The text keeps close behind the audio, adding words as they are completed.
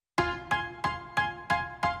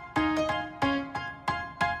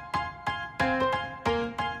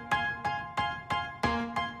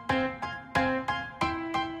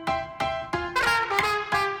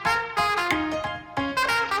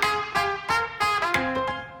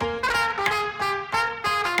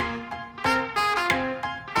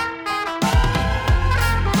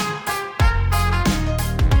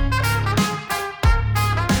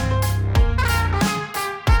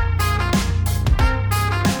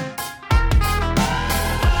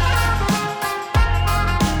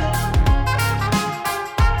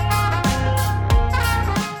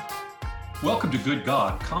Good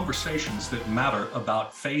God, conversations that matter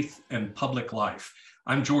about faith and public life.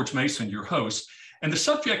 I'm George Mason, your host, and the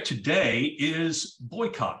subject today is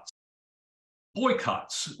boycotts.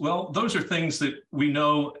 Boycotts, well, those are things that we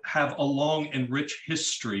know have a long and rich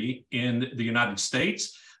history in the United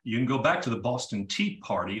States. You can go back to the Boston Tea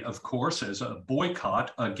Party, of course, as a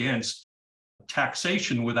boycott against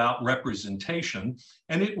taxation without representation,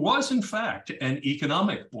 and it was, in fact, an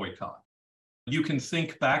economic boycott. You can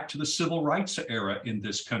think back to the civil rights era in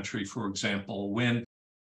this country, for example, when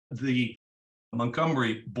the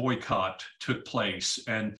Montgomery boycott took place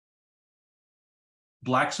and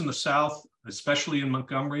Blacks in the South, especially in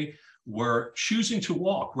Montgomery, were choosing to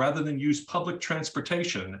walk rather than use public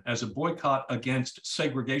transportation as a boycott against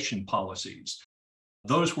segregation policies.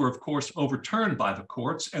 Those were, of course, overturned by the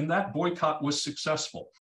courts, and that boycott was successful.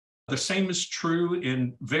 The same is true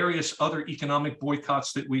in various other economic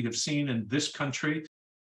boycotts that we have seen in this country,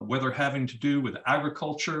 whether having to do with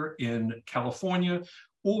agriculture in California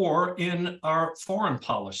or in our foreign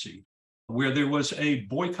policy, where there was a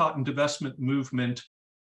boycott and divestment movement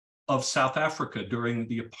of South Africa during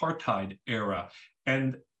the apartheid era.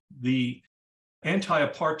 And the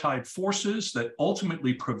anti-apartheid forces that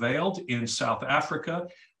ultimately prevailed in South Africa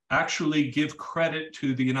actually give credit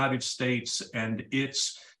to the United States and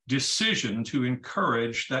its decision to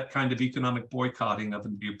encourage that kind of economic boycotting of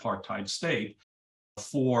the apartheid state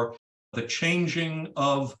for the changing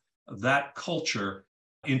of that culture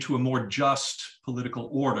into a more just political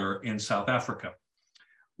order in South Africa.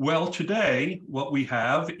 Well, today, what we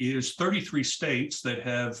have is 33 states that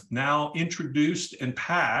have now introduced and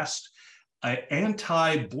passed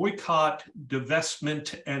anti-boycott,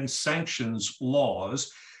 divestment, and sanctions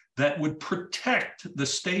laws that would protect the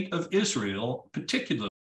state of Israel particularly.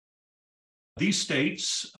 These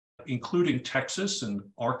states, including Texas and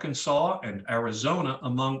Arkansas and Arizona,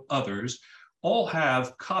 among others, all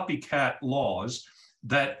have copycat laws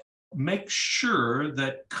that make sure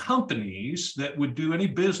that companies that would do any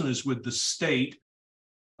business with the state,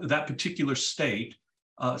 that particular state,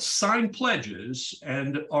 sign pledges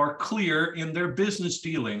and are clear in their business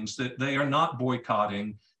dealings that they are not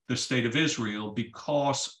boycotting the state of Israel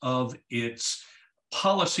because of its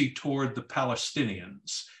policy toward the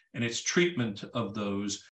Palestinians and its treatment of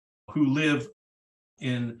those who live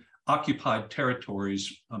in occupied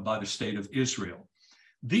territories by the state of Israel.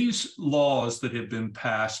 These laws that have been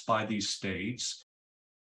passed by these states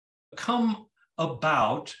come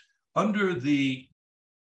about under the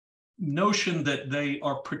notion that they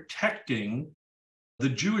are protecting the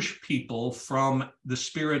Jewish people from the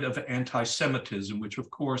spirit of anti-Semitism, which of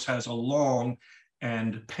course has a long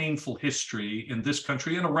and painful history in this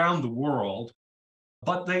country and around the world.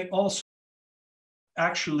 But they also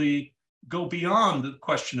actually go beyond the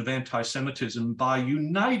question of anti-Semitism by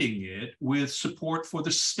uniting it with support for the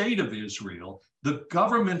state of Israel, the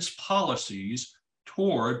government's policies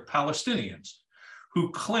toward Palestinians, who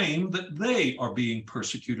claim that they are being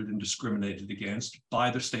persecuted and discriminated against by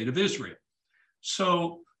the state of Israel.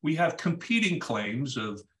 So we have competing claims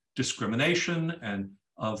of discrimination and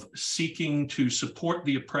of seeking to support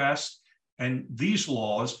the oppressed, and these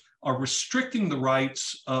laws are restricting the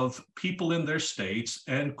rights of people in their states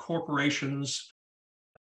and corporations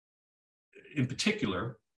in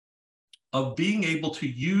particular of being able to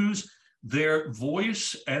use their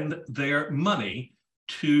voice and their money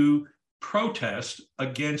to protest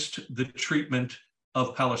against the treatment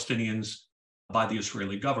of Palestinians by the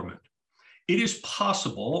Israeli government. It is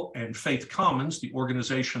possible, and Faith Commons, the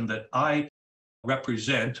organization that I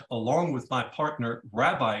represent, along with my partner,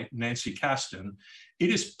 Rabbi Nancy Kasten, it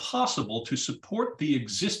is possible to support the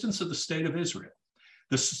existence of the state of Israel,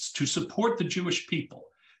 to support the Jewish people,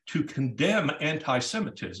 to condemn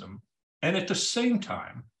anti-Semitism, and at the same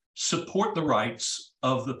time, support the rights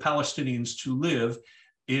of the Palestinians to live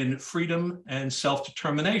in freedom and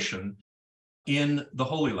self-determination in the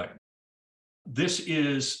Holy Land.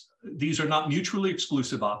 These are not mutually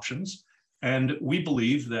exclusive options, and we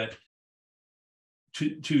believe that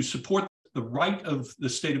to support the right of the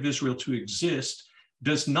state of Israel to exist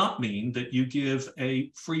does not mean that you give a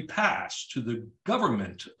free pass to the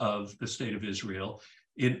government of the state of Israel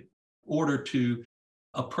in order to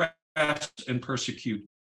oppress and persecute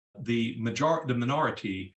the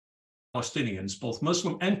minority Palestinians, both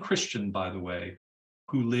Muslim and Christian, by the way,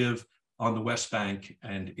 who live on the West Bank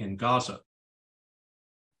and in Gaza.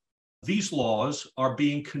 These laws are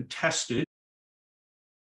being contested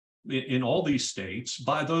in all these states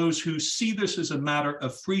by those who see this as a matter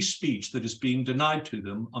of free speech that is being denied to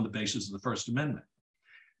them on the basis of the First Amendment.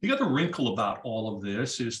 The other wrinkle about all of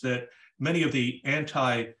this is that many of the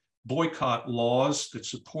boycott laws that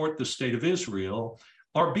support the state of Israel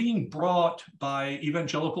are being brought by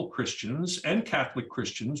evangelical Christians and Catholic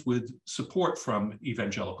Christians with support from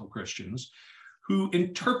evangelical Christians who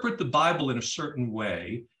interpret the Bible in a certain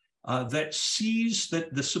way that sees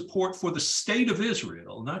that the support for the state of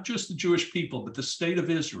Israel, not just the Jewish people, but the state of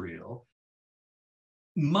Israel,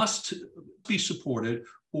 must be supported,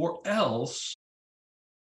 or else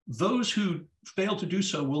those who fail to do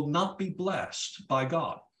so will not be blessed by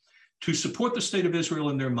God. To support the state of Israel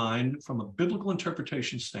in their mind from a biblical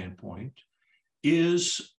interpretation standpoint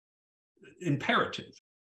is imperative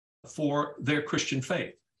for their Christian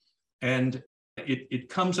faith. And it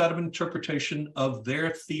comes out of an interpretation of their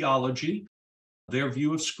theology, their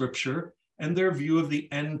view of Scripture, and their view of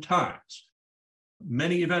the end times.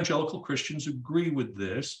 Many evangelical Christians agree with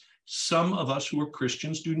this. Some of us who are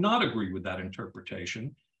Christians do not agree with that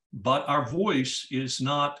interpretation, but our voice is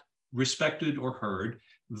not respected or heard,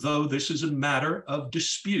 though this is a matter of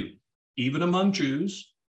dispute, even among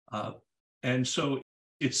Jews. And so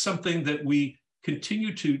it's something that we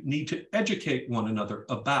continue to need to educate one another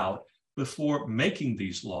about before making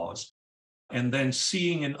these laws, and then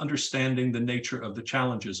seeing and understanding the nature of the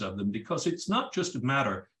challenges of them, because it's not just a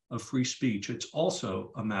matter of free speech, it's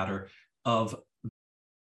also a matter of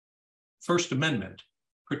First Amendment,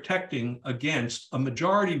 protecting against a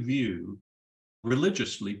majority view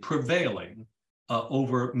religiously prevailing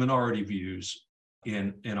over minority views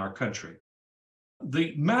in our country.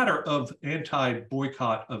 The matter of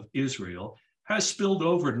anti-boycott of Israel has spilled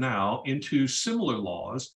over now into similar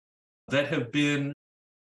laws that have been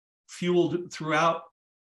fueled throughout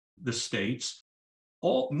the states,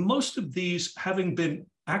 most of these having been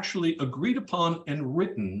actually agreed upon and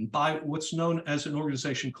written by what's known as an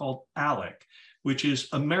organization called ALEC, which is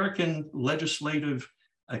American Legislative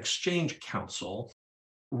Exchange Council,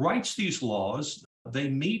 writes these laws. They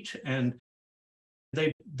meet and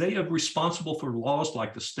they are responsible for laws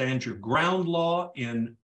like the Stand Your Ground law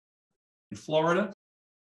in Florida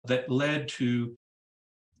that led to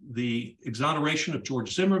the exoneration of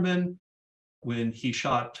George Zimmerman when he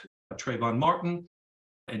shot Trayvon Martin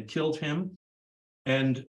and killed him,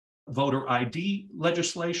 and voter ID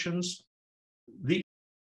legislations.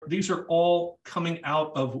 These are all coming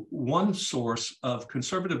out of one source of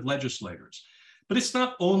conservative legislators. But it's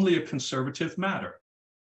not only a conservative matter.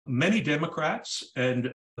 Many Democrats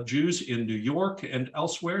and Jews in New York and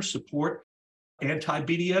elsewhere support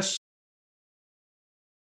anti-BDS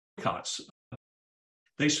boycotts.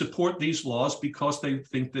 They support these laws because they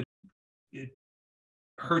think that it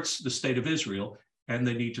hurts the state of Israel and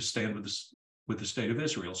they need to stand with the state of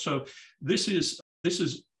Israel. So this is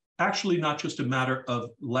actually not just a matter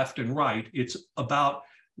of left and right. It's about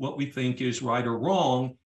what we think is right or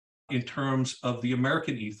wrong in terms of the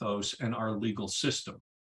American ethos and our legal system.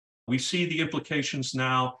 We see the implications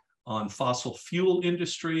now on fossil fuel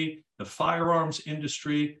industry, the firearms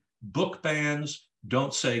industry, book bans,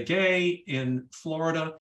 Don't Say Gay in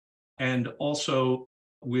Florida, and also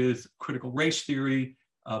with critical race theory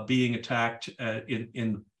being attacked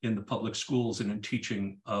in the public schools and in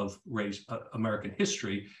teaching of American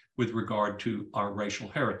history with regard to our racial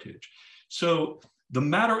heritage. So the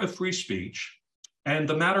matter of free speech and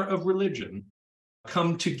the matter of religion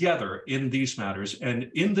come together in these matters.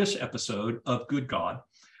 And in this episode of Good God,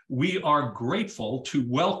 we are grateful to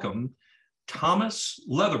welcome Thomas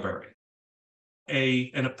Leatherberry,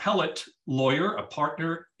 an appellate lawyer, a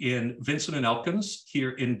partner in Vinson and Elkins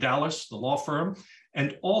here in Dallas, the law firm,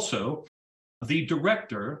 and also the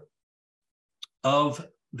director of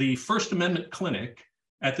the First Amendment Clinic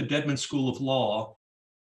at the Dedman School of Law.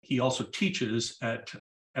 He also teaches at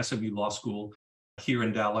SMU Law School here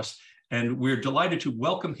in Dallas. And we're delighted to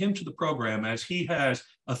welcome him to the program as he has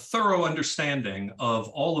a thorough understanding of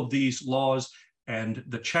all of these laws and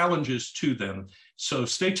the challenges to them. So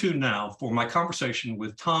stay tuned now for my conversation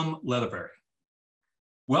with Tom Leatherberry.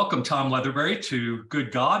 Welcome, Tom Leatherberry, to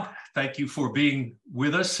Good God. Thank you for being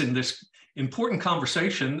with us in this important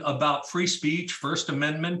conversation about free speech, First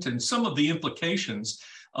Amendment, and some of the implications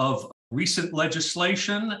of recent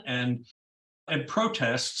legislation and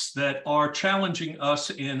protests that are challenging us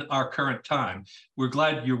in our current time. We're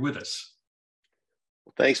glad you're with us.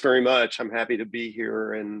 Thanks very much. I'm happy to be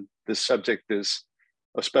here, and this subject is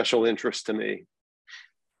of special interest to me.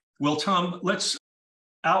 Well, Tom, let's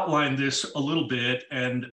outline this a little bit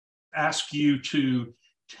and ask you to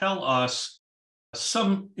tell us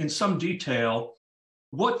in some detail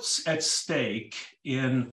what's at stake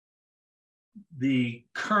in the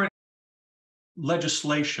current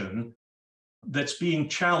legislation that's being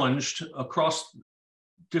challenged across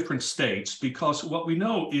different states, because what we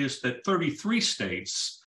know is that 33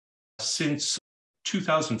 states since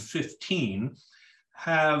 2015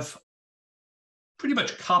 have pretty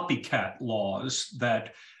much copycat laws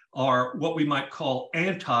that are what we might call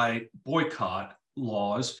anti-boycott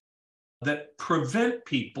laws that prevent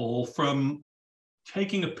people from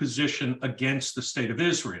taking a position against the state of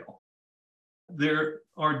Israel. There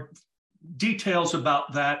are details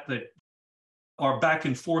about that are back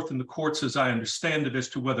and forth in the courts, as I understand it, as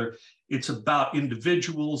to whether it's about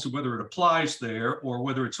individuals, whether it applies there, or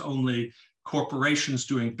whether it's only corporations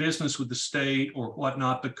doing business with the state or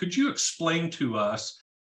whatnot. But could you explain to us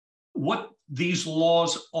what these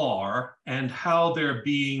laws are and how they're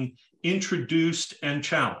being introduced and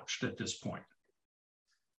challenged at this point?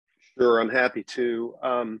 Sure, I'm happy to.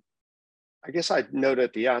 I guess I'd note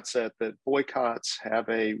at the outset that boycotts have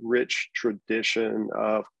a rich tradition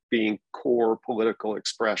of being core political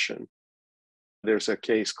expression. There's a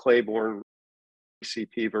case, Claiborne,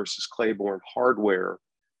 CP versus Claiborne Hardware,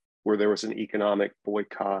 where there was an economic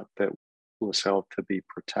boycott that was held to be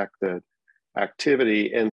protected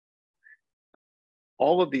activity. And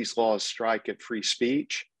all of these laws strike at free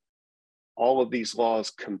speech. All of these laws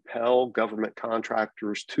compel government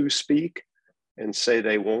contractors to speak and say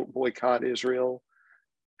they won't boycott Israel.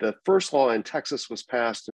 The first law in Texas was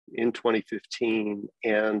passed in 2015,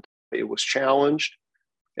 and it was challenged,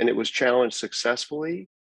 and it was challenged successfully.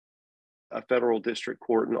 A federal district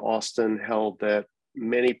court in Austin held that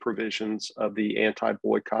many provisions of the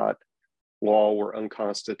anti-boycott law were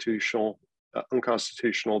unconstitutional.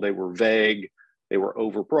 They were vague, they were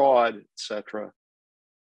overbroad, etc.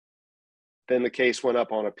 Then the case went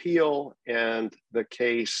up on appeal, and the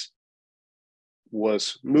case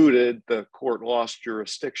was mooted. The court lost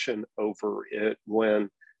jurisdiction over it when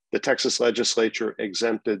the Texas legislature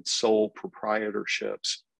exempted sole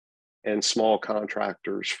proprietorships and small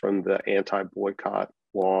contractors from the anti-boycott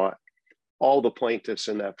law. All the plaintiffs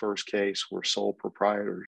in that first case were sole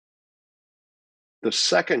proprietors. The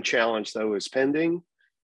second challenge, though, is pending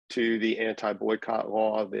to the anti-boycott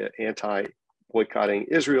law, the anti-boycotting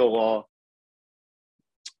Israel law.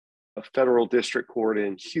 A federal district court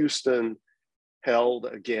in Houston held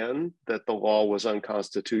again that the law was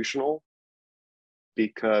unconstitutional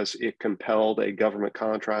because it compelled a government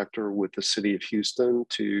contractor with the city of Houston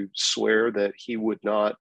to swear that he would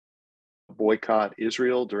not boycott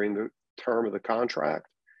Israel during the term of the contract.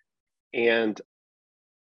 And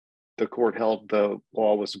the court held the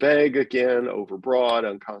law was vague again, overbroad,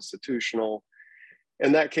 unconstitutional.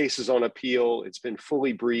 And that case is on appeal. It's been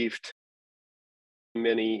fully briefed.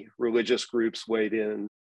 Many religious groups weighed in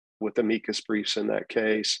with amicus briefs in that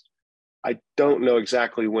case. I don't know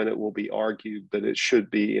exactly when it will be argued, but it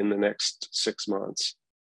should be in the next 6 months,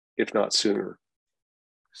 if not sooner.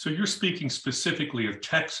 So you're speaking specifically of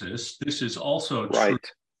Texas. This is also right. True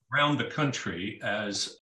around the country,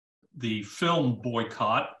 as the film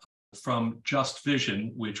boycott from Just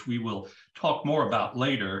Vision, which we will talk more about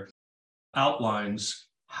later, outlines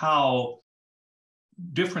how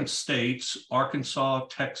different states, Arkansas,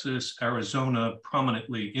 Texas, Arizona,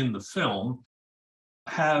 prominently in the film,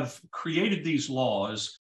 have created these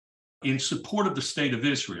laws in support of the state of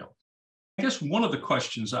Israel. I guess one of the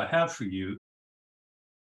questions I have for you,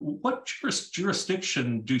 what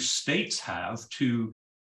jurisdiction do states have to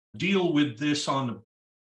deal with this on,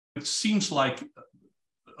 it seems like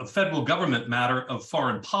a federal government matter of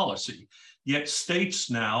foreign policy, yet states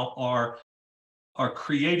now are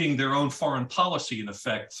creating their own foreign policy, in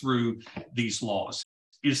effect, through these laws.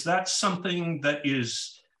 Is that something that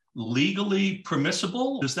is legally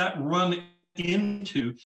permissible? Does that run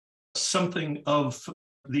into something of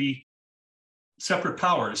the separate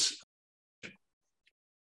powers?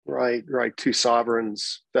 Right. Two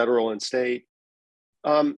sovereigns, federal and state.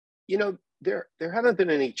 There haven't been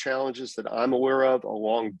any challenges that I'm aware of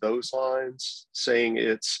along those lines, saying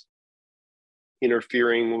it's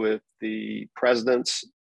interfering with the president's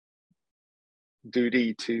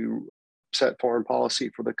duty to set foreign policy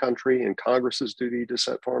for the country and Congress's duty to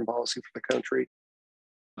set foreign policy for the country.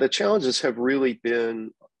 The challenges have really been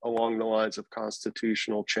along the lines of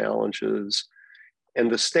constitutional challenges, and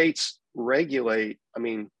the states regulate.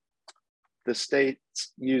 The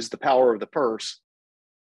states use the power of the purse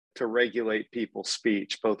to regulate people's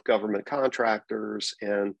speech, both government contractors,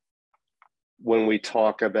 and when we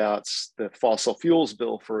talk about the fossil fuels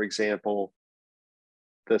bill, for example,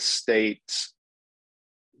 the state's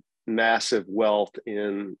massive wealth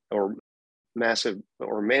or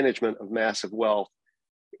management of massive wealth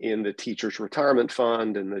in the teachers' retirement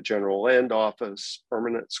fund and the general land office,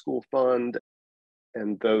 permanent school fund,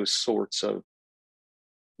 and those sorts of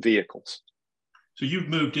vehicles. So you've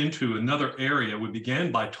moved into another area. We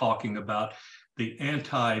began by talking about the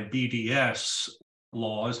anti-BDS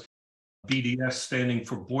laws, BDS standing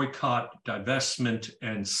for boycott, divestment,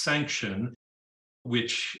 and sanction,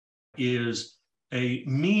 which is a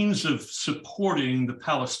means of supporting the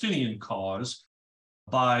Palestinian cause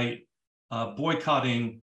by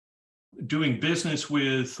boycotting, doing business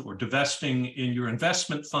with, or divesting in your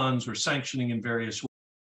investment funds or sanctioning in various ways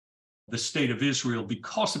the state of Israel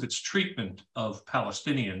because of its treatment of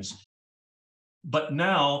Palestinians. But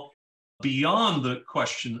now, beyond the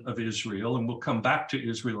question of Israel, and we'll come back to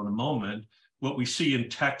Israel in a moment, what we see in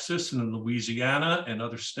Texas and in Louisiana and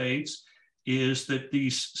other states is that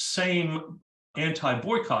these same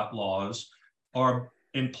anti-boycott laws are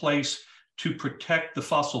in place to protect the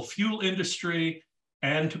fossil fuel industry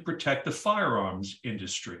and to protect the firearms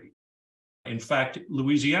industry. In fact,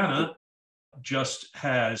 Louisiana just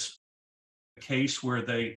has a case where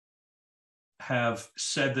they have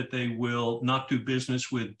said that they will not do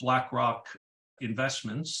business with BlackRock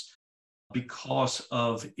Investments because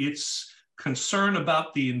of its concern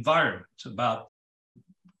about the environment, about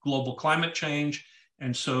global climate change.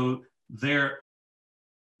 And so their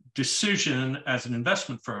decision as an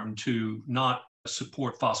investment firm to not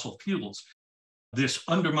support fossil fuels, this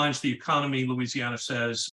undermines the economy, Louisiana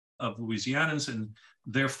says, of Louisianans, and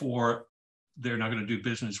therefore they're not going to do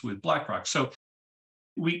business with BlackRock. So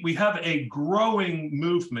we have a growing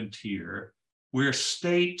movement here where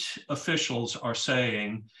state officials are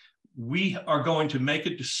saying, we are going to make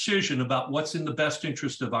a decision about what's in the best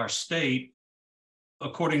interest of our state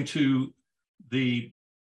according to the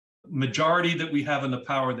majority that we have and the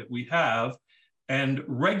power that we have, and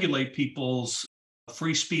regulate people's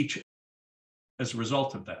free speech as a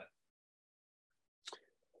result of that.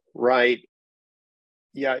 Right.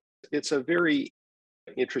 Yeah, it's a very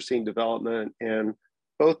interesting development. And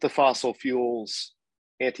both the fossil fuels,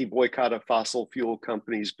 anti-boycott of fossil fuel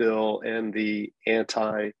companies bill and the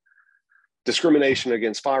anti-discrimination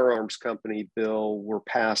against firearms company bill were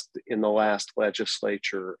passed in the last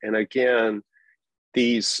legislature. And again,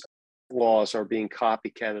 these laws are being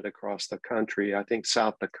copycatted across the country. I think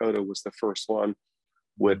South Dakota was the first one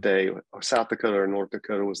with South Dakota or North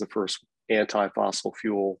Dakota was the first anti-fossil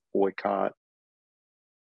fuel boycott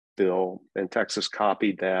bill, and Texas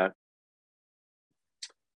copied that.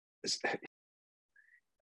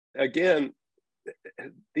 Again,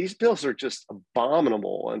 these bills are just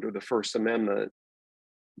abominable under the First Amendment.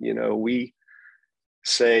 You know, we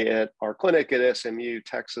say at our clinic at SMU,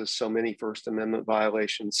 Texas, so many First Amendment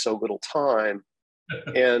violations, so little time.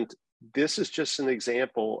 And this is just an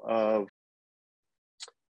example of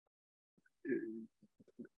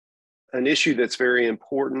an issue that's very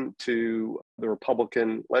important to the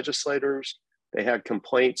Republican legislators. They had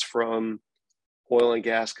complaints from oil and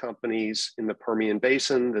gas companies in the Permian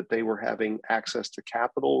Basin that they were having access to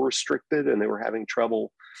capital restricted and they were having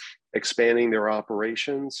trouble expanding their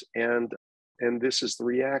operations. And this is the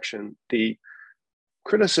reaction. The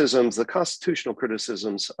criticisms, the constitutional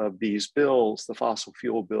criticisms of these bills, the fossil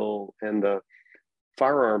fuel bill and the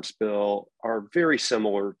firearms bill, are very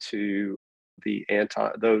similar to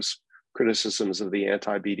those criticisms of the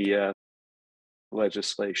anti-BDS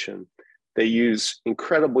legislation. They use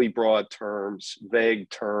incredibly broad terms, vague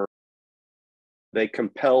terms. They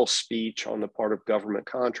compel speech on the part of government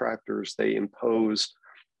contractors. They impose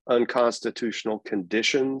unconstitutional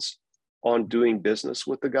conditions on doing business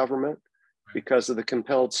with the government because of the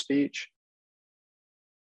compelled speech.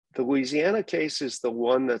 The Louisiana case is the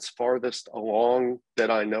one that's farthest along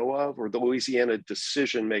that I know of, or the Louisiana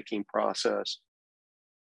decision-making process,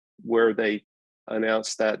 where they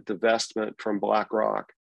announced that divestment from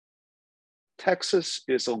BlackRock. Texas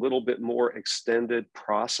is a little bit more extended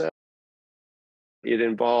process. It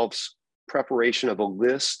involves preparation of a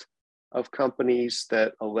list of companies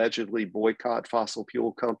that allegedly boycott fossil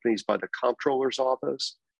fuel companies by the comptroller's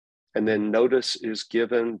office. And then notice is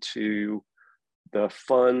given to the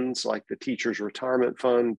funds like the Teachers Retirement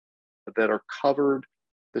Fund that are covered,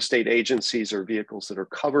 the state agencies or vehicles that are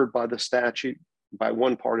covered by the statute, by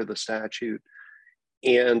one part of the statute.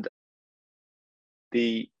 And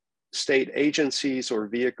the state agencies or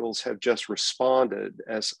vehicles have just responded,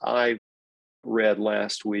 as I read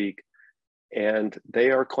last week, and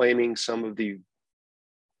they are claiming some of the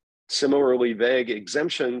similarly vague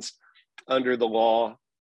exemptions under the law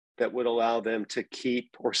that would allow them to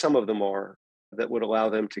keep, or some of them are, that would allow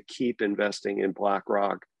them to keep investing in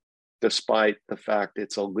BlackRock, despite the fact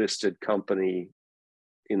it's a listed company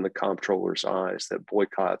in the comptroller's eyes that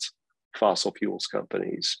boycotts fossil fuels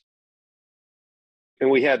companies. And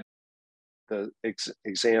we had the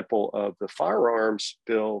example of the firearms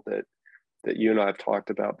bill that you and I have talked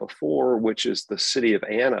about before, which is the city of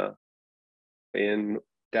Anna in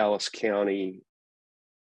Dallas County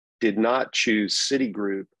did not choose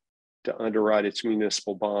Citigroup to underwrite its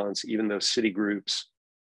municipal bonds, even though Citigroup's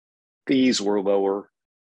fees were lower.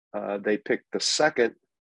 They picked the second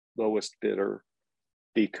lowest bidder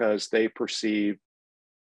because they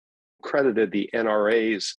credited the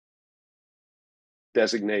NRA's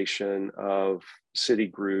designation of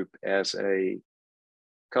Citigroup as a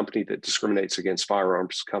company that discriminates against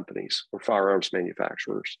firearms companies or firearms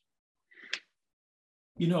manufacturers.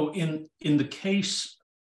 You know, in the case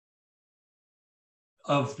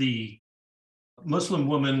of the Muslim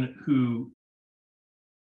woman who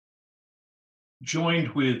joined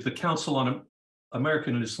with the Council on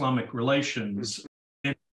American and Islamic Relations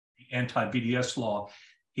and the anti-BDS law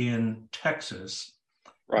in Texas,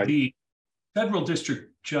 right. The federal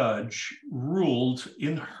district judge ruled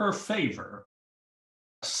in her favor,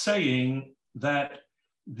 saying that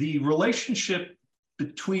the relationship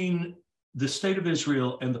between the State of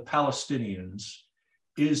Israel and the Palestinians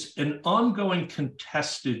is an ongoing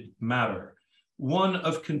contested matter, one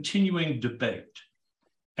of continuing debate,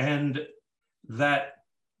 and that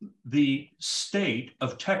the state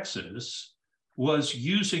of Texas was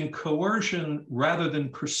using coercion rather than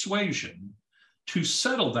persuasion to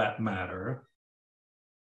settle that matter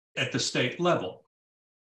at the state level.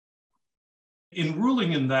 In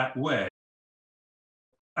ruling in that way,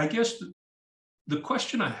 I guess the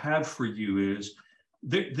question I have for you is,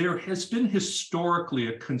 there has been historically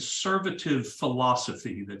a conservative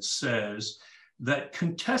philosophy that says that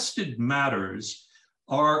contested matters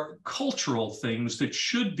are cultural things that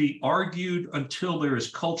should be argued until there is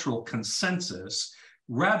cultural consensus,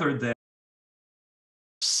 rather than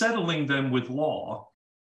settling them with law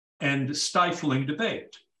and stifling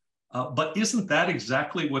debate. But isn't that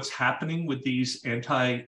exactly what's happening with these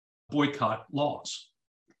anti-boycott laws?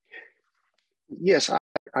 Yes,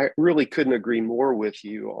 I really couldn't agree more with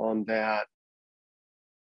you on that.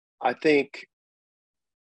 I think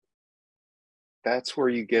that's where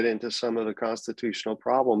you get into some of the constitutional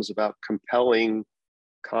problems about compelling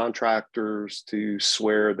contractors to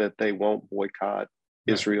swear that they won't boycott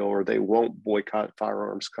Israel, or they won't boycott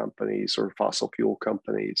firearms companies or fossil fuel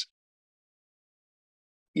companies.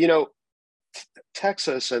 You know,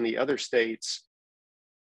 Texas and the other states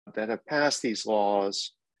that have passed these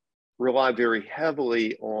laws rely very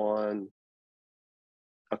heavily on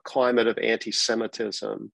a climate of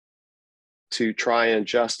anti-Semitism to try and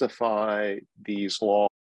justify these laws.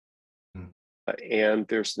 And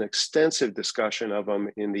there's an extensive discussion of them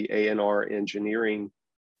in the A&R Engineering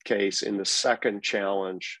case, in the second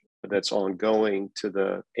challenge that's ongoing to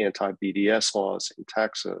the anti-BDS laws in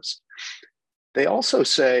Texas. They also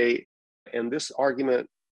say, and this argument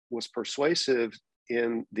was persuasive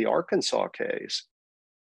in the Arkansas case,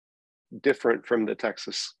 different from the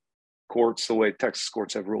Texas courts, the way Texas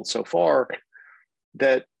courts have ruled so far,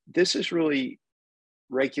 that this is really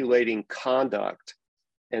regulating conduct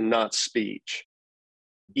and not speech,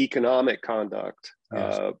 economic conduct,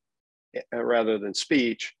 yes, rather than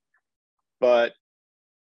speech. But,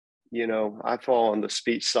 you know, I fall on the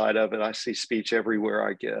speech side of it. I see speech everywhere,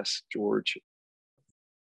 I guess, George.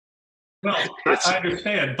 Well, I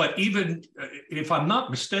understand, but even if I'm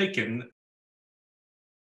not mistaken,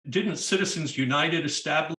 didn't Citizens United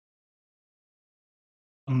establish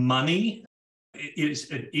money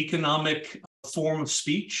is an economic form of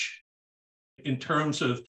speech in terms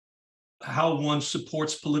of how one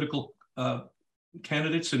supports political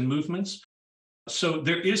candidates and movements? So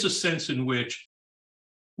there is a sense in which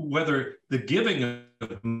whether the giving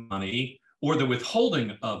of money or the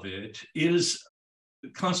withholding of it is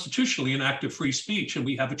constitutionally an act of free speech, and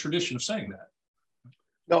we have a tradition of saying that.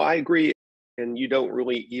 No, I agree. And you don't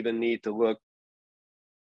really even need to look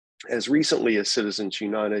as recently as Citizens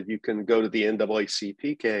United. You can go to the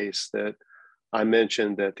NAACP case that I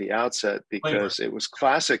mentioned at the outset, because it was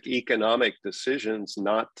classic economic decisions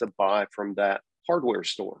not to buy from that hardware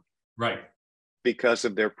store. Right. Because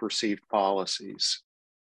of their perceived policies.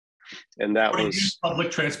 And that was public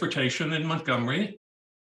transportation in Montgomery,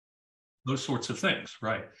 those sorts of things.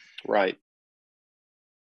 Right. Right.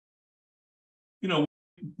 You know,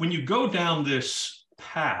 when you go down this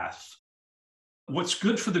path, what's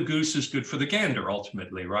good for the goose is good for the gander,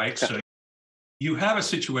 ultimately, right? So you have a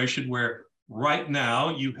situation where right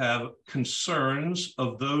now you have concerns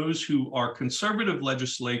of those who are conservative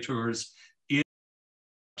legislators in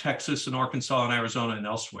Texas and Arkansas and Arizona and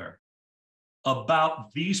elsewhere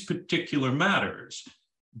about these particular matters.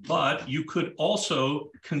 But you could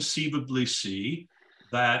also conceivably see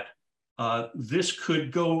that this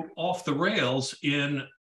could go off the rails in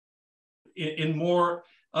more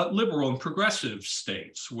liberal and progressive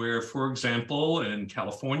states, where, for example, in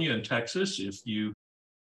California and Texas, if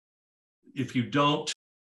you don't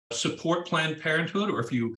support Planned Parenthood, or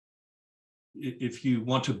if you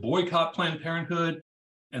want to boycott Planned Parenthood,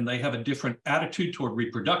 and they have a different attitude toward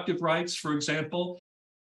reproductive rights, for example,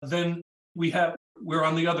 then we're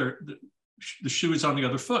on the shoe is on the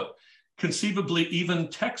other foot. Conceivably, even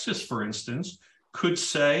Texas, for instance, could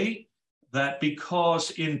say that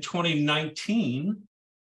because in 2019,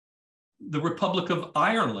 the Republic of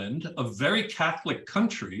Ireland, a very Catholic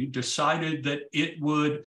country, decided that it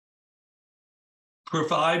would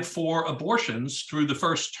provide for abortions through the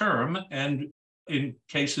first term, and in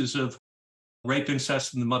cases of rape,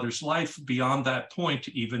 incest in the mother's life, beyond that point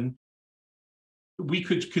even, we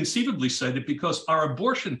could conceivably say that because our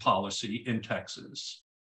abortion policy in Texas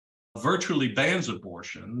virtually bans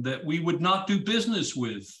abortion, that we would not do business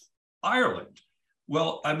with Ireland.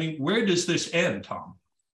 Well, I mean, where does this end, Tom?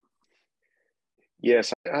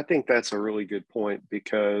 Yes, I think that's a really good point,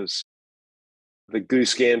 because the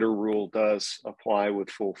goose gander rule does apply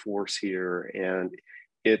with full force here. And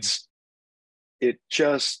it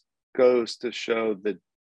just goes to show the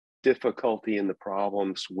difficulty and the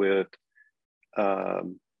problems with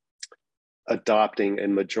adopting a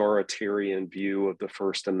majoritarian view of the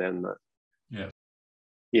First Amendment. Yeah.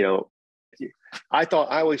 You know, I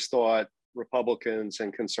always thought Republicans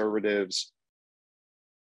and conservatives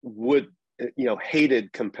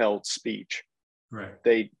hated compelled speech. Right.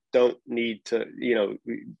 They don't need to,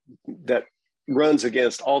 that runs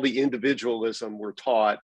against all the individualism we're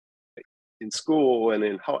taught in school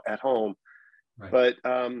and at home. Right. But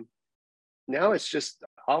now it's just,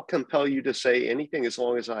 I'll compel you to say anything as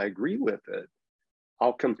long as I agree with it.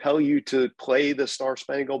 I'll compel you to play the Star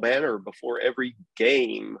Spangled Banner before every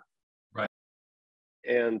game. Right.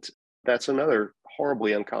 And that's another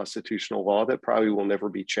horribly unconstitutional law that probably will never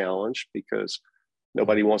be challenged, because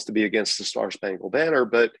nobody wants to be against the Star Spangled Banner.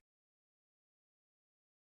 But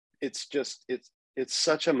it's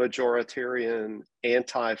such a majoritarian,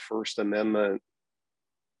 anti-First Amendment,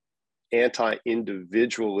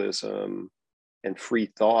 anti-individualism and free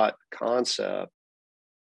thought concept.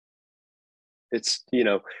 It's,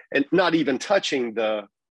 and not even touching the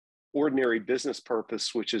ordinary business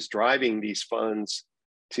purpose, which is driving these funds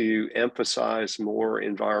to emphasize more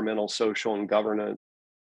environmental, social, and governance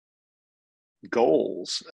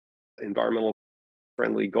goals, environmental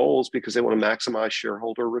friendly goals, because they want to maximize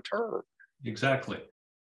shareholder return. Exactly.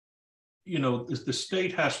 The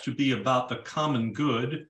state has to be about the common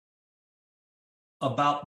good,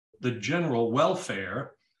 about the general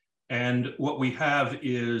welfare, and what we have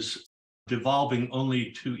is devolving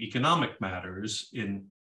only to economic matters in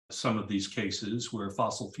some of these cases where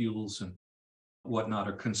fossil fuels and whatnot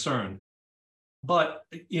are concerned. But,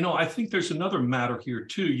 I think there's another matter here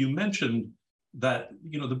too. You mentioned that,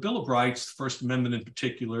 the Bill of Rights, the First Amendment in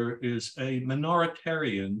particular, is a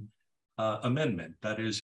minoritarian amendment. That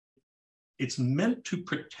is, it's meant to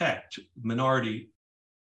protect minority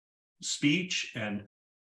speech and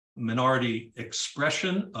minority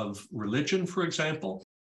expression of religion, for example.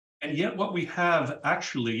 And yet what we have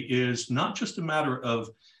actually is not just a matter of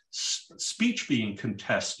speech being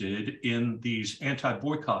contested in these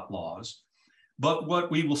anti-boycott laws, but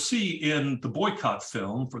what we will see in the boycott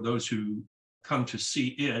film, for those who come to see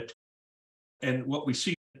it, and what we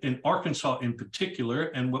see in Arkansas in particular,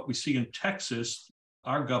 and what we see in Texas,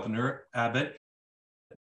 our governor, Abbott,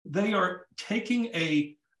 they are taking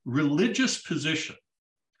a religious position,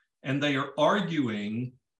 and they are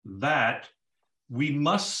arguing that we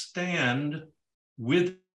must stand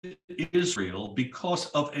with Israel because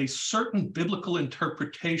of a certain biblical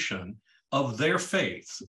interpretation of their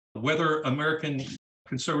faith, whether American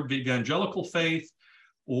conservative evangelical faith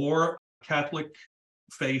or Catholic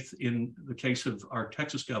faith in the case of our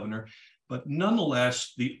Texas governor. But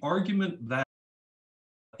nonetheless, the argument that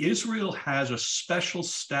Israel has a special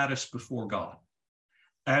status before God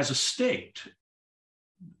as a state.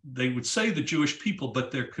 They would say the Jewish people,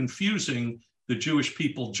 but they're confusing the Jewish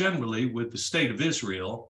people generally with the state of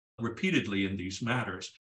Israel repeatedly in these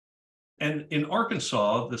matters. And in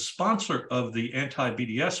Arkansas, the sponsor of the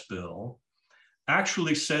anti-BDS bill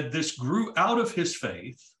actually said this grew out of his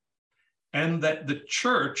faith, and that the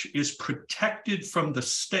church is protected from the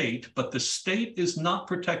state, but the state is not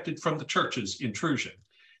protected from the church's intrusion.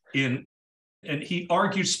 And he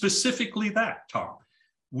argued specifically that, Tom.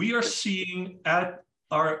 We are seeing at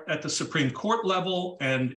the Supreme Court level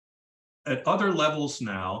and at other levels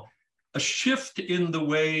now a shift in the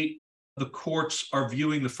way the courts are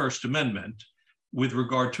viewing the First Amendment with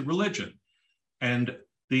regard to religion. And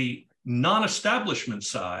the non-establishment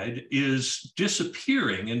side is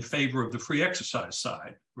disappearing in favor of the free exercise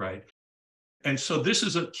side, right? And so this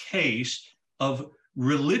is a case of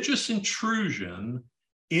religious intrusion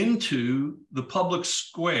into the public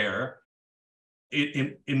square,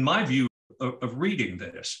 in my view of reading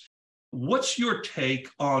this. What's your take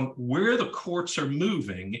on where the courts are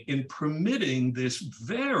moving in permitting this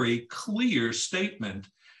very clear statement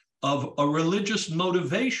of a religious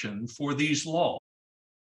motivation for these laws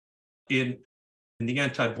in the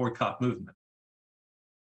anti-boycott movement?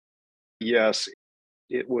 Yes,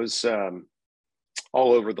 it was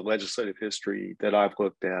all over the legislative history that I've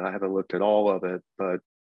looked at. I haven't looked at all of it, but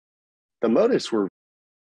the motives were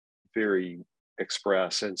very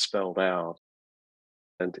express and spelled out.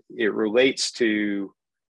 And it relates to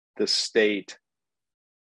the state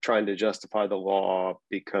trying to justify the law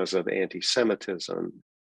because of anti-Semitism.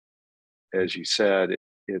 As you said,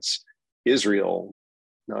 it's Israel,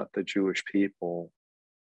 not the Jewish people.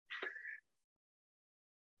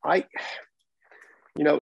 I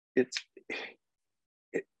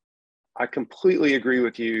completely agree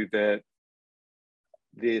with you that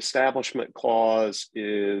the Establishment Clause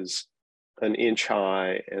is an inch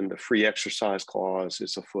high and the Free Exercise Clause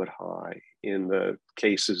is a foot high in the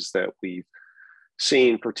cases that we've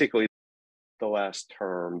seen, particularly the last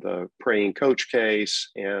term, the Praying Coach case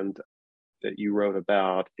and that you wrote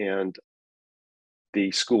about, and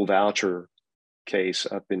the school voucher case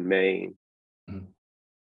up in Maine. Mm-hmm.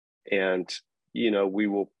 And, we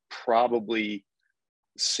will probably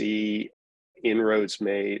see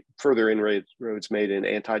further inroads made in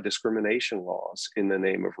anti-discrimination laws in the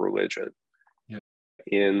name of religion. Yeah.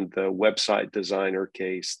 In the website designer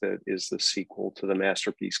case that is the sequel to the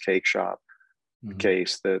Masterpiece Cake Shop mm-hmm.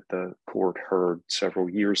 case that the court heard several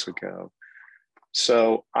years ago.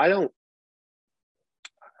 So I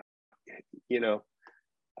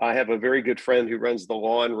have a very good friend who runs the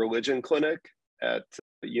Law and Religion Clinic at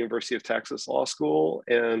the University of Texas Law School.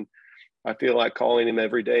 And I feel like calling him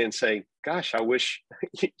every day and saying, gosh, I wish,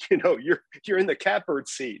 you're in the catbird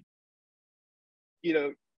seat.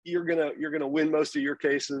 You're gonna win most of your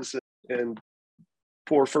cases, and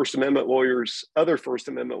poor First Amendment lawyers, other First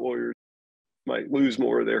Amendment lawyers might lose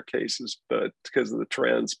more of their cases, but because of the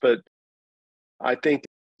trends. But I think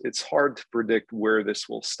it's hard to predict where this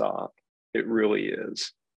will stop. It really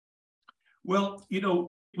is. Well,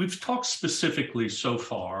 we've talked specifically so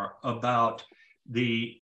far about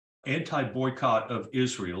the anti-boycott of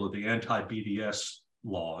Israel, or the anti-BDS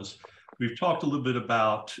laws. We've talked a little bit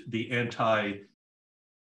about the anti-fossil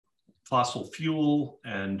fuel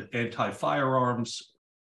and anti-firearms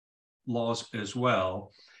laws as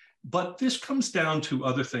well. But this comes down to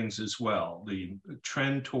other things as well. The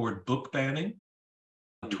trend toward book banning,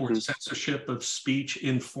 toward censorship of speech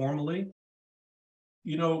informally.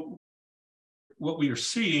 What we are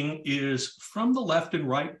seeing is from the left and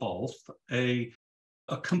right both a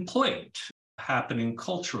complaint happening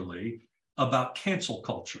culturally about cancel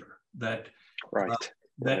culture, that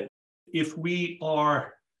if we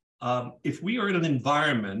are in an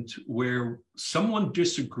environment where someone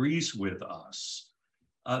disagrees with us,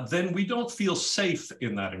 then we don't feel safe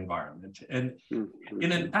in that environment. And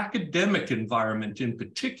in an academic environment in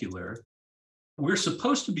particular, we're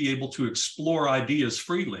supposed to be able to explore ideas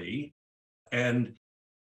freely, and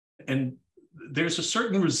there's a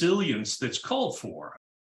certain resilience that's called for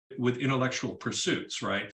with intellectual pursuits,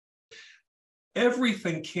 right?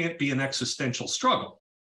 Everything can't be an existential struggle.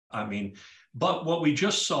 But what we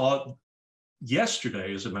just saw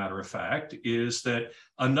yesterday, as a matter of fact, is that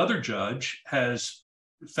another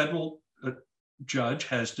federal judge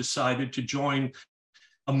has decided to join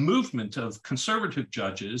a movement of conservative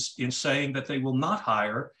judges in saying that they will not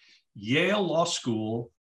hire Yale Law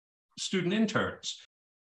School student interns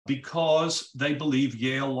because they believe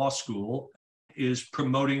Yale Law School is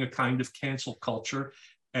promoting a kind of cancel culture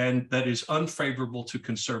and that is unfavorable to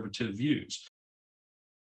conservative views.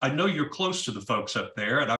 I know you're close to the folks up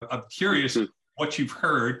there, and I'm curious what you've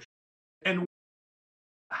heard. And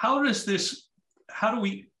how do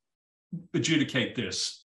we adjudicate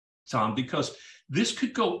this, Tom? Because this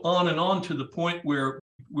could go on and on to the point where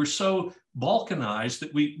we're so balkanized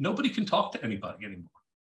that nobody can talk to anybody anymore.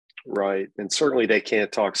 Right. And certainly they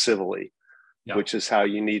can't talk civilly, which is how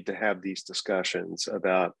you need to have these discussions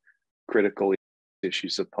about critical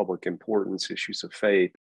issues of public importance, issues of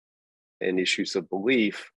faith, and issues of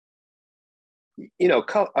belief.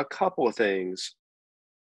 A couple of things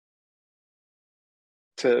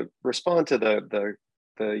to respond to the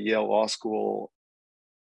Yale Law School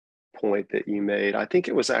point that you made. I think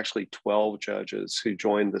it was actually 12 judges who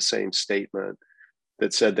joined the same statement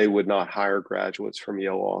that said they would not hire graduates from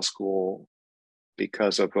Yale Law School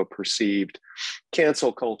because of a perceived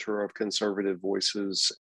cancel culture of conservative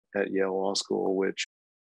voices at Yale Law School, which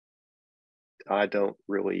I know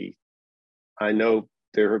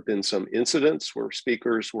there have been some incidents where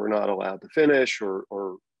speakers were not allowed to finish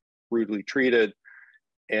or rudely treated.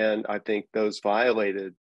 And I think those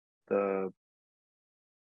violated the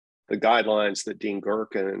guidelines that Dean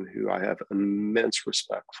Gerken, who I have immense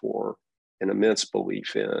respect for and immense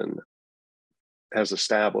belief in, has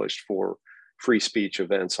established for free speech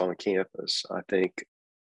events on campus. I think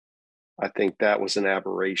that was an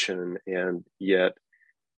aberration, and yet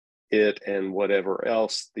it and whatever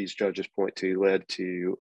else these judges point to led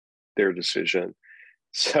to their decision.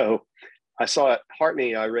 So I saw at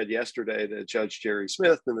Hartney, I read yesterday that Judge Jerry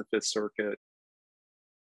Smith in the Fifth Circuit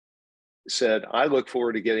said, I look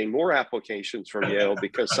forward to getting more applications from Yale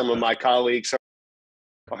because some of my colleagues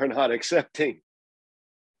are not accepting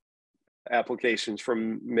applications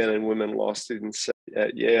from men and women law students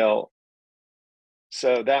at Yale.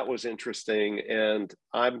 So that was interesting. And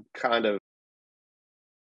I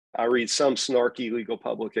read some snarky legal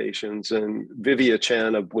publications, and Vivia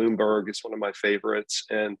Chen of Bloomberg is one of my favorites.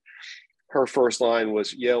 And her first line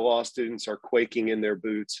was, Yale law students are quaking in their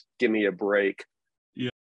boots. Give me a break. Yeah.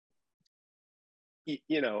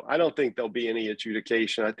 I don't think there'll be any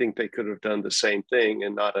adjudication. I think they could have done the same thing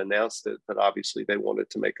and not announced it, but obviously they wanted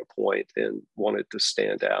to make a point and wanted to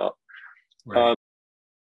stand out. Right.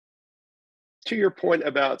 To your point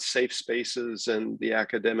about safe spaces and the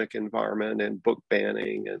academic environment and book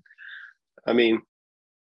banning, and I mean,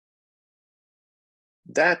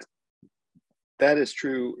 that is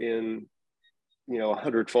true in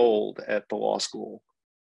 100-fold at the law school.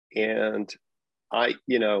 And I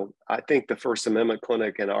think the First Amendment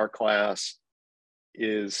clinic in our class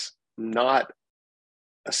is not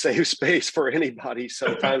a safe space for anybody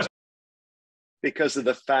sometimes because of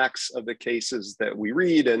the facts of the cases that we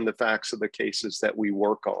read and the facts of the cases that we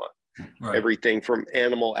work on. Right. Everything from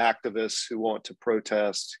animal activists who want to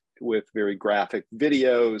protest with very graphic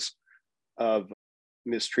videos of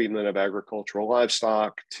mistreatment of agricultural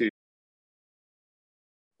livestock to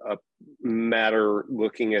a matter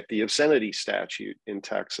looking at the obscenity statute in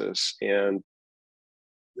Texas and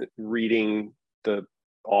reading the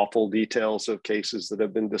awful details of cases that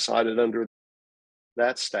have been decided under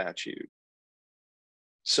that statute.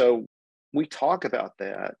 So we talk about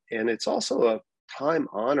that, and it's also a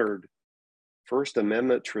time-honored First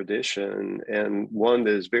Amendment tradition, and one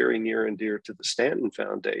that is very near and dear to the Stanton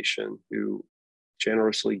Foundation, who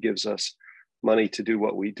generously gives us money to do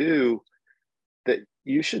what we do, that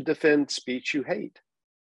you should defend speech you hate.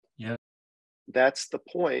 Yeah. That's the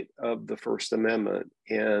point of the First Amendment,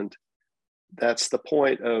 and that's the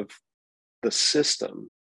point of the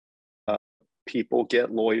system. People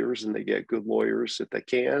get lawyers, and they get good lawyers if they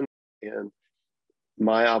can, and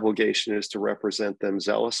my obligation is to represent them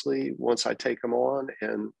zealously once I take them on.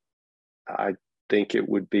 And I think it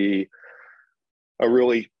would be a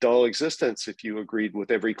really dull existence if you agreed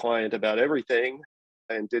with every client about everything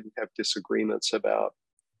and didn't have disagreements about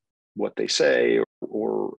what they say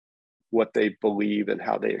or what they believe and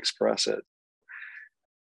how they express it.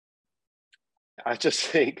 I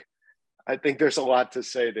think there's a lot to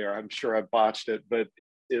say there. I'm sure I botched it, but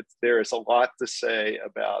there is a lot to say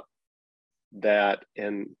about that.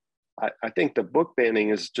 And I think the book banning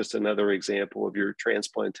is just another example of your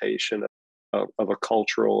transplantation of a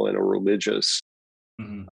cultural and a religious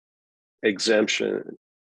exemption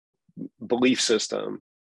belief system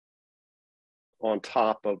on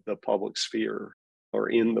top of the public sphere, or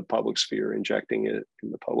in the public sphere, injecting it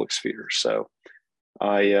in the public sphere. So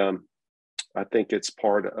I think it's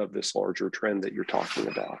part of this larger trend that you're talking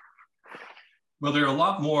about. Well, there are a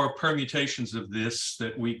lot more permutations of this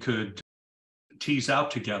that we could tease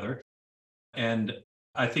out together. And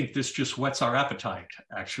I think this just whets our appetite,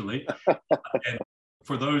 actually. And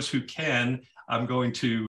for those who can, I'm going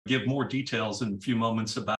to give more details in a few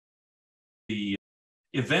moments about the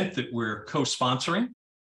event that we're co-sponsoring,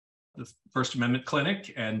 the First Amendment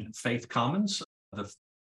Clinic and Faith Commons, the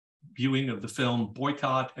viewing of the film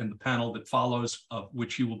Boycott and the panel that follows, of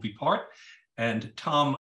which you will be part. And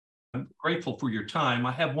Tom, I'm grateful for your time.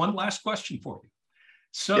 I have one last question for you.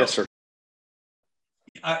 So, yes, sir.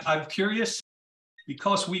 I'm curious,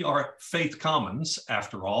 because we are Faith Commons,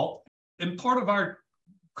 after all, and part of our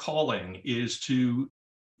calling is to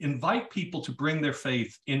invite people to bring their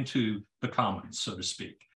faith into the commons, so to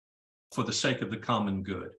speak, for the sake of the common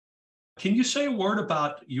good. Can you say a word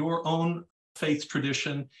about your own faith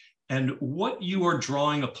tradition and what you are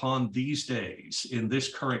drawing upon these days in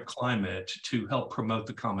this current climate to help promote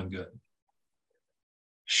the common good?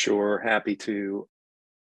 Sure, happy to.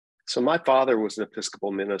 So my father was an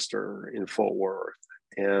Episcopal minister in Fort Worth,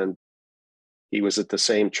 and he was at the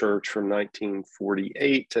same church from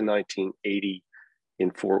 1948 to 1980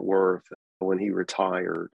 in Fort Worth when he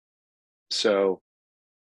retired. So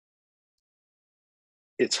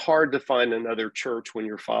it's hard to find another church when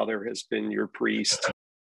your father has been your priest.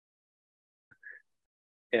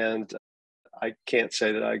 And I can't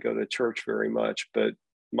say that I go to church very much, but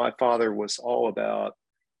my father was all about,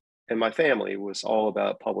 and my family was all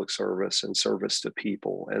about public service and service to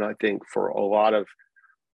people. And I think for a lot of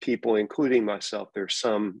people, including myself, there's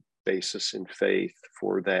some basis in faith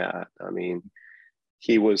for that. I mean,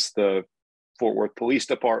 he was the Fort Worth Police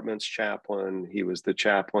Department's chaplain. He was the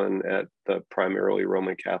chaplain at the primarily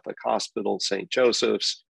Roman Catholic hospital, St.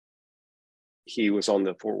 Joseph's. He was on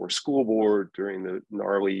the Fort Worth School Board during the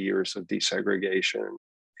gnarly years of desegregation.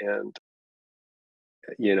 And,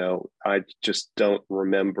 you know, I just don't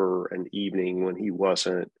remember an evening when he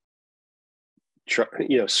wasn't,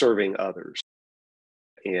 serving others.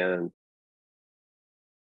 And,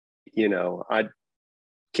 you know, I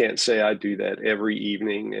can't say I do that every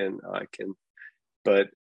evening, and I can, but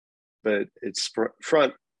it's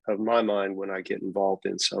front of my mind when I get involved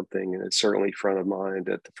in something, and it's certainly front of mind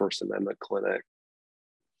at the First Amendment Clinic.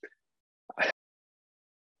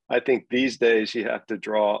 I think these days you have to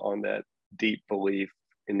draw on that deep belief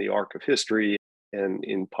in the arc of history and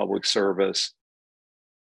in public service.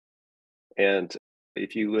 And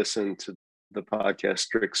if you listen to the podcast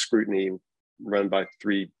Strict Scrutiny, run by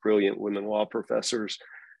 3 brilliant women law professors,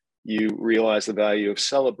 you realize the value of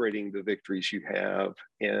celebrating the victories you have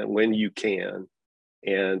and when you can,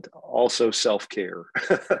 and also self-care.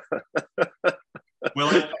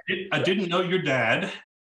 Well, I didn't know your dad,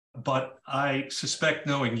 but I suspect,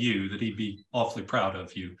 knowing you, that he'd be awfully proud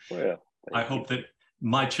of you. Well, I hope that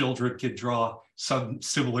my children could draw some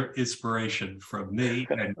similar inspiration from me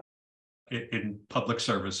and in public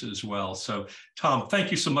service as well. So, Tom,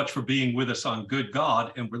 thank you so much for being with us on Good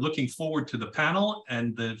God, and we're looking forward to the panel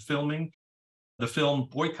and the film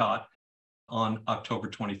Boycott on October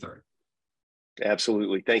 23rd.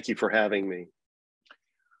 Absolutely. Thank you for having me.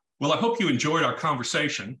 Well, I hope you enjoyed our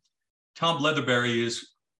conversation. Tom Leatherberry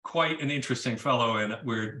is quite an interesting fellow, and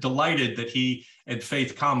we're delighted that he and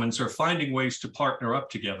Faith Commons are finding ways to partner up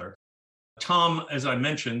together. Tom, as I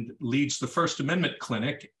mentioned, leads the First Amendment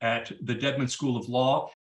Clinic at the Dedman School of Law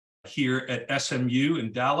here at SMU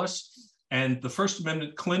in Dallas. And the First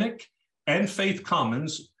Amendment Clinic and Faith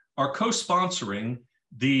Commons are co-sponsoring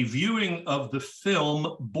the viewing of the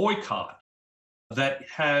film Boycott that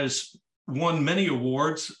has won many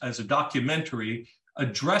awards as a documentary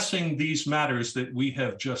addressing these matters that we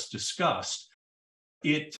have just discussed.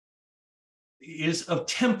 It is a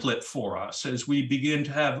template for us as we begin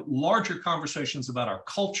to have larger conversations about our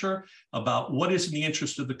culture, about what is in the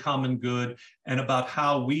interest of the common good, and about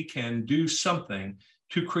how we can do something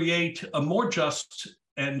to create a more just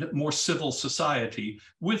and more civil society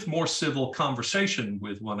with more civil conversation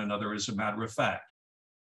with one another, as a matter of fact.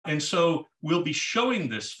 And so we'll be showing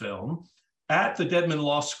this film at the Dedman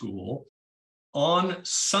Law School on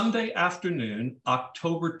Sunday afternoon,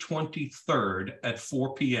 October 23rd at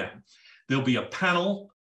 4 p.m. There'll be a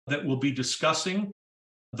panel that will be discussing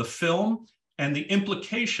the film and the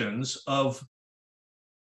implications of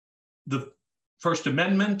the First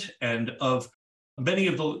Amendment and of many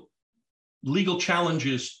of the legal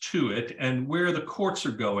challenges to it and where the courts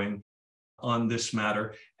are going on this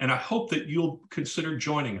matter. And I hope that you'll consider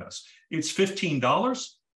joining us. It's $15,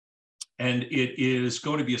 and it is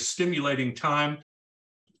going to be a stimulating time.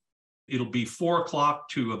 It'll be 4 o'clock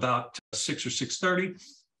to about 6 or 6:30.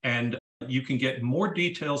 And you can get more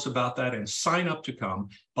details about that and sign up to come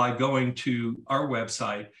by going to our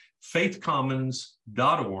website,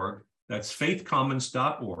 faithcommons.org. That's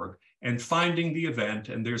faithcommons.org, and finding the event.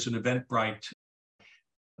 And there's an Eventbrite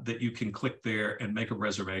that you can click there and make a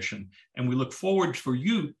reservation. And we look forward for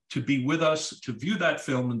you to be with us, to view that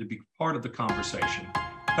film, and to be part of the conversation.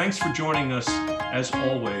 Thanks for joining us, as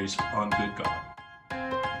always, on Good God.